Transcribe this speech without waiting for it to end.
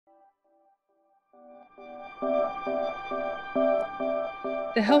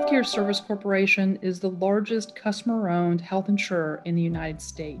The Healthcare Service Corporation is the largest customer-owned health insurer in the United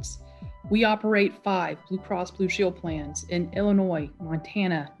States. We operate 5 Blue Cross Blue Shield plans in Illinois,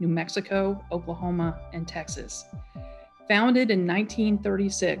 Montana, New Mexico, Oklahoma, and Texas. Founded in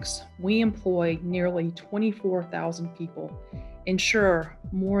 1936, we employ nearly 24,000 people, insure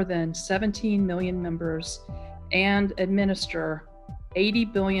more than 17 million members, and administer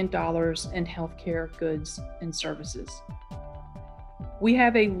 $80 billion in healthcare goods and services. We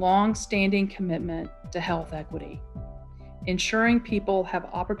have a long-standing commitment to health equity, ensuring people have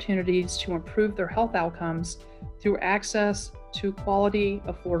opportunities to improve their health outcomes through access to quality,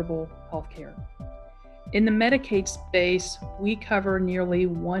 affordable healthcare. In the Medicaid space, we cover nearly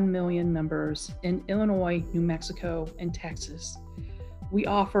 1 million members in Illinois, New Mexico, and Texas. We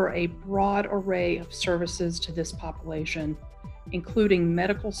offer a broad array of services to this population, including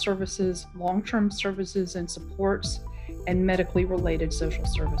medical services, long-term services and supports, and medically related social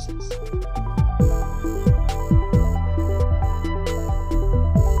services.